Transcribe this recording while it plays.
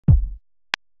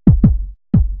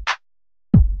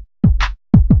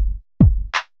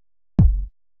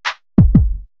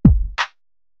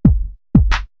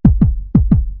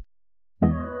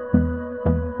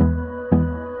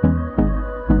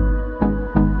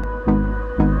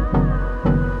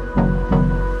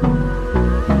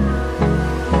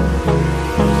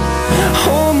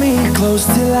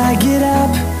till I get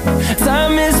up.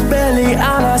 Time is barely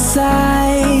on our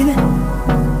side.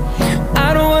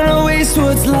 I don't wanna waste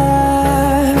what's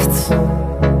left.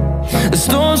 The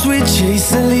storms we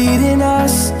chase are leading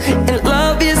us, and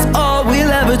love is all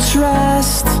we'll ever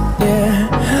trust. Yeah,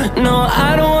 no,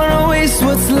 I don't wanna waste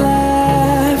what's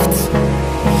left.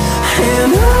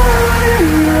 And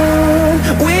on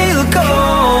we'll go,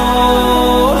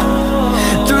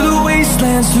 through the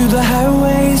wastelands, through the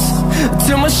highways,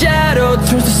 till my shadow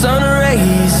turns to sun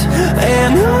rays.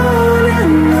 And on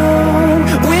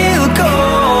we'll go,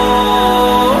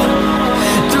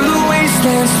 through the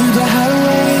wastelands, through the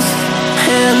highways,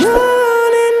 and on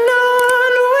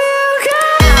we'll go.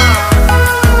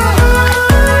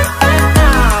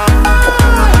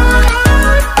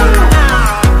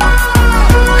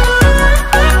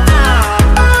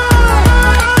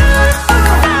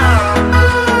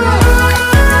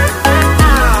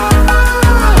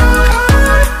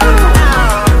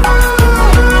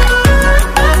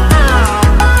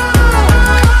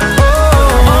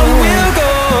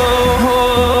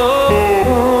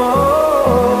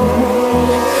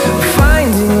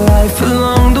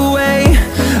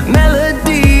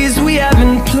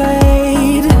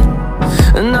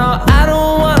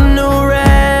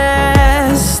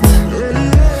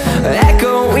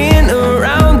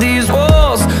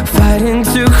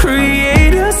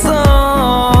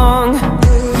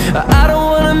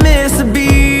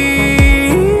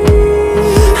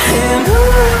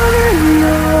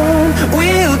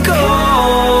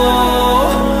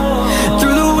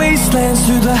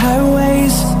 Through the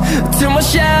highways, till my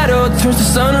shadow turns to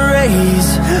sun rays.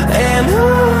 And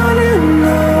on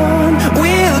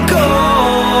we'll go,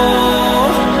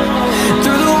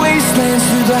 through the wastelands,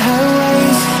 through the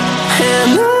highways,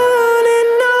 and on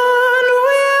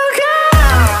we'll go.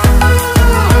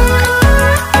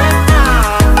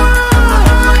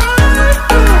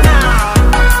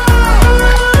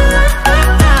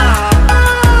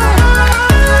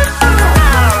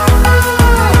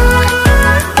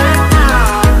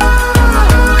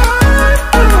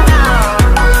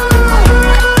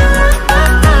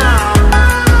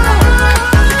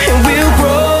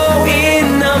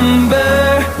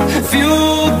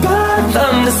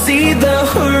 See the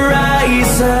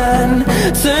horizon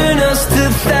turn us to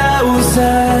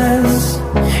thousands,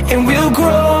 and we'll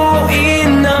grow in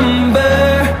number,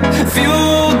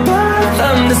 fueled by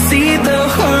them to see the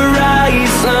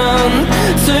horizon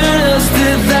turn us to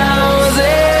thousands.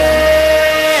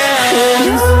 And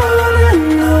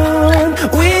on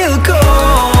we'll go,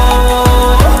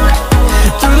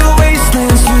 through the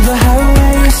wastelands, through the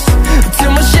highways,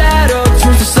 till my shadow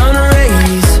turns to sun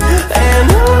rays. And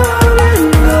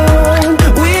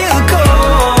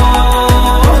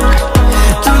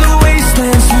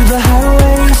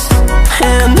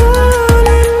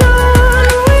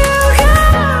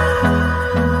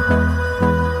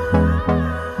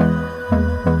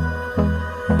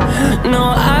no,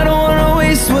 I don't wanna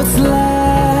waste what's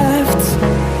left.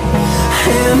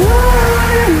 And on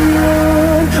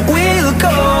we'll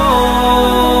go,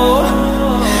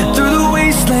 through the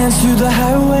wastelands, through the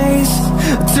highways,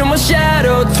 till my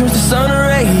shadow turns to sun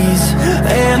rays.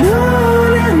 And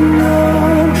on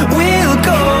we'll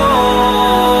go,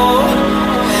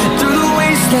 through the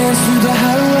wastelands, through the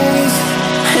highways,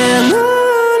 and on.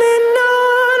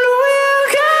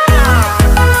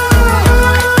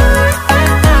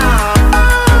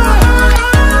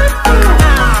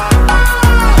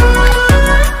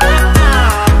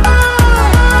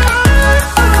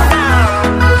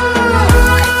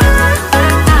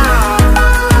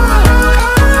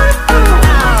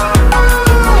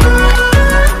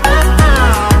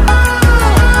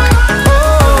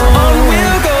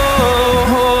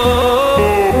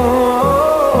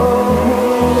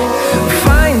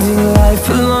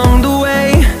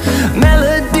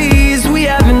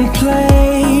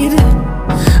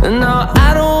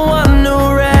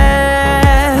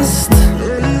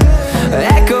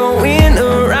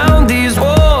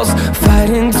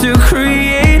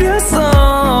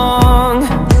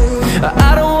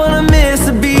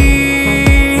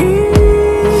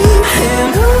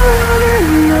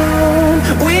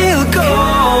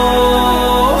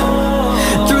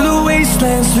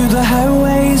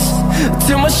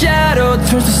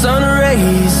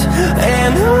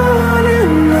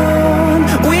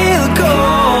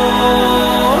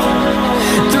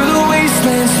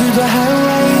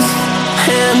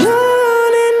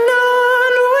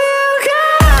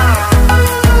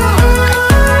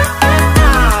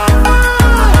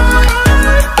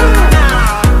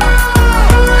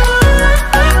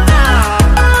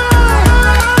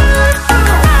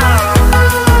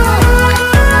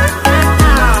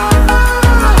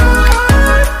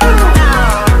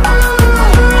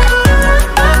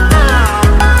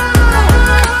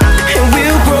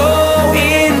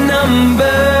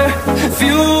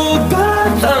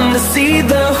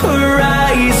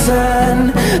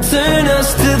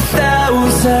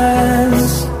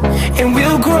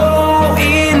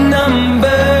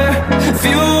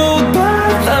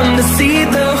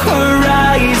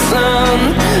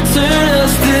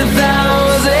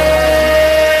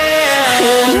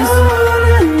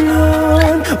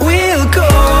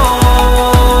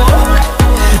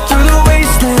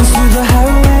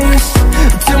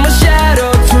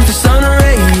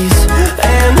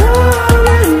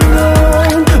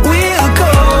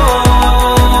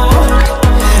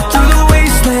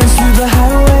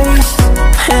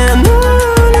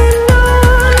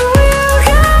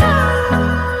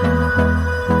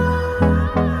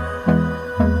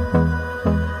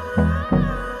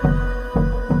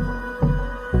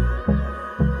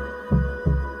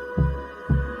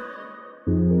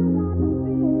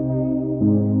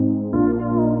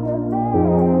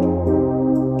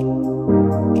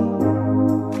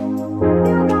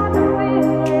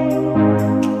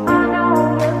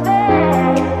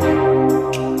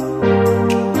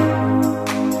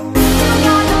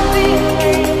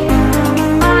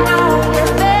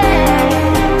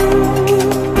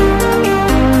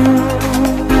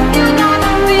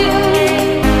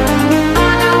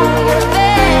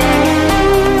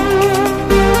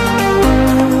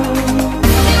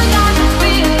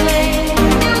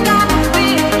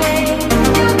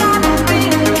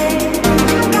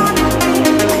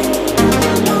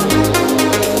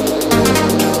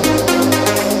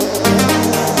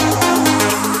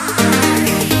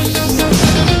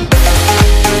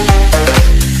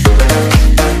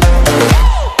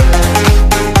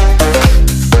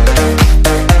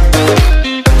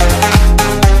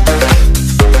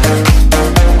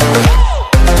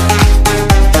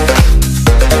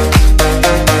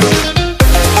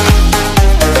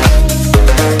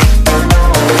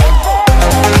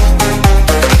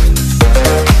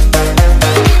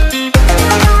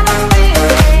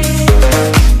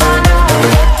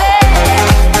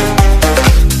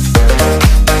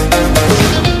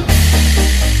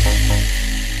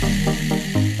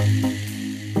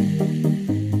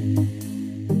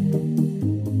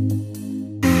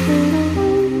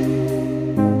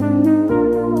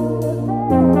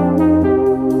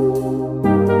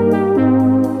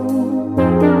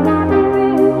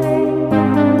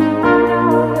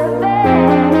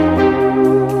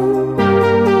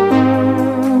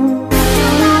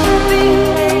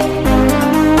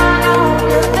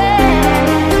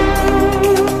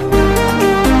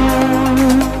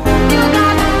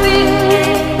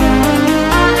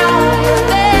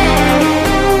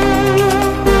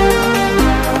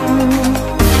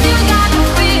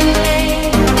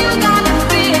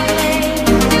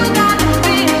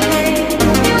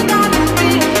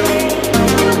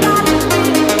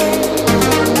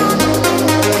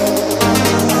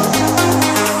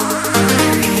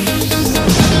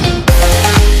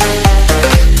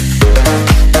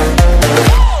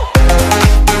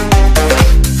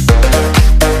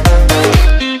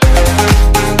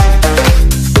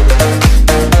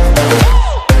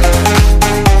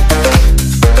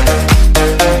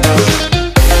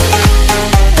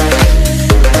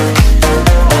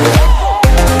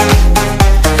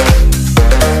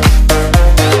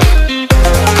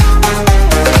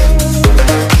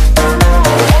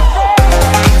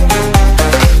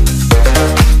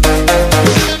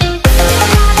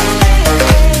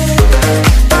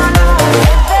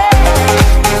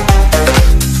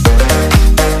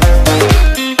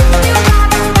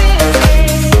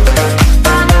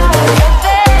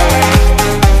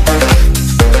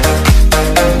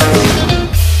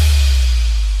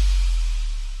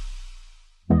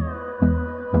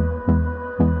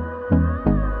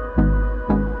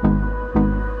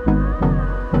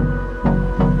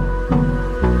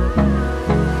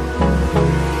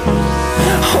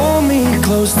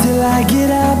 goes till I get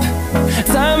up.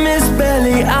 Time is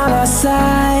barely on our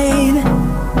side.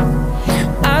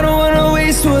 I don't wanna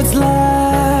waste what's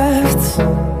left.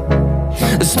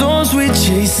 The storms we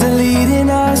chase are leading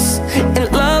us, and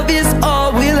love is all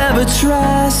we'll ever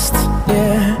trust.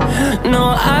 Yeah, no,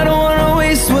 I don't wanna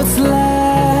waste what's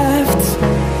left.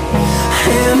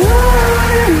 And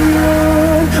on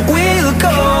we'll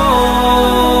go,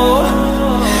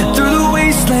 through the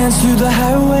wastelands, through the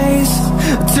highways,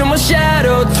 till my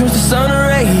shadow turns to sun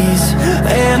rays.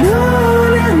 And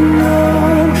on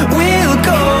we'll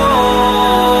go,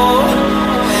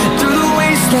 through the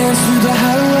wastelands, through the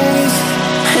highways,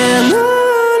 and on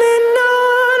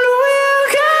we'll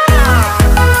go.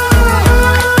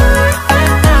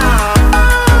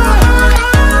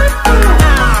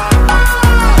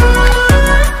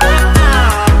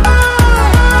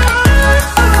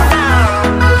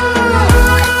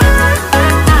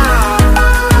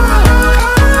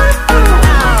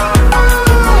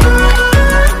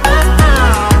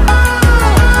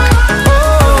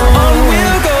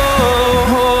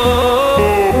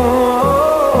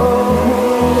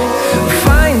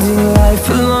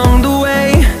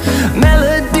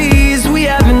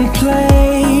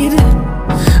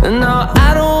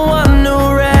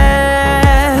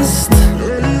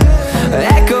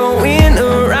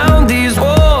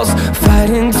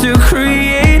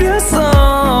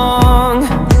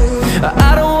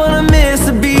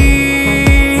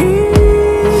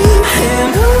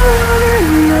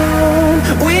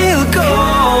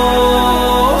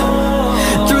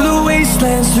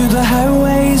 Through the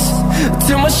highways,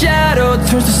 till my shadow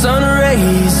turns to sun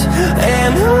rays.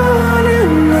 And on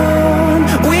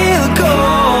we'll go,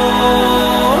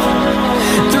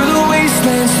 through the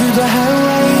wastelands, through the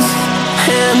highways,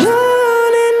 and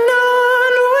on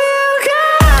we'll go.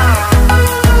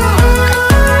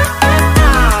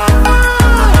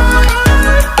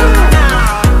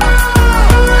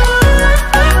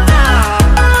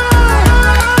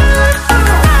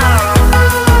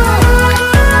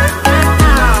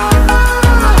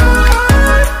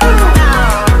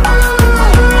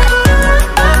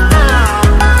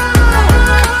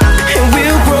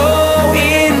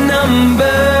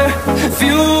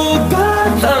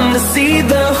 See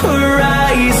the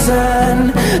horizon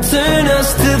turn us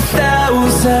to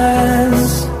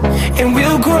thousands, and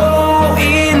we'll grow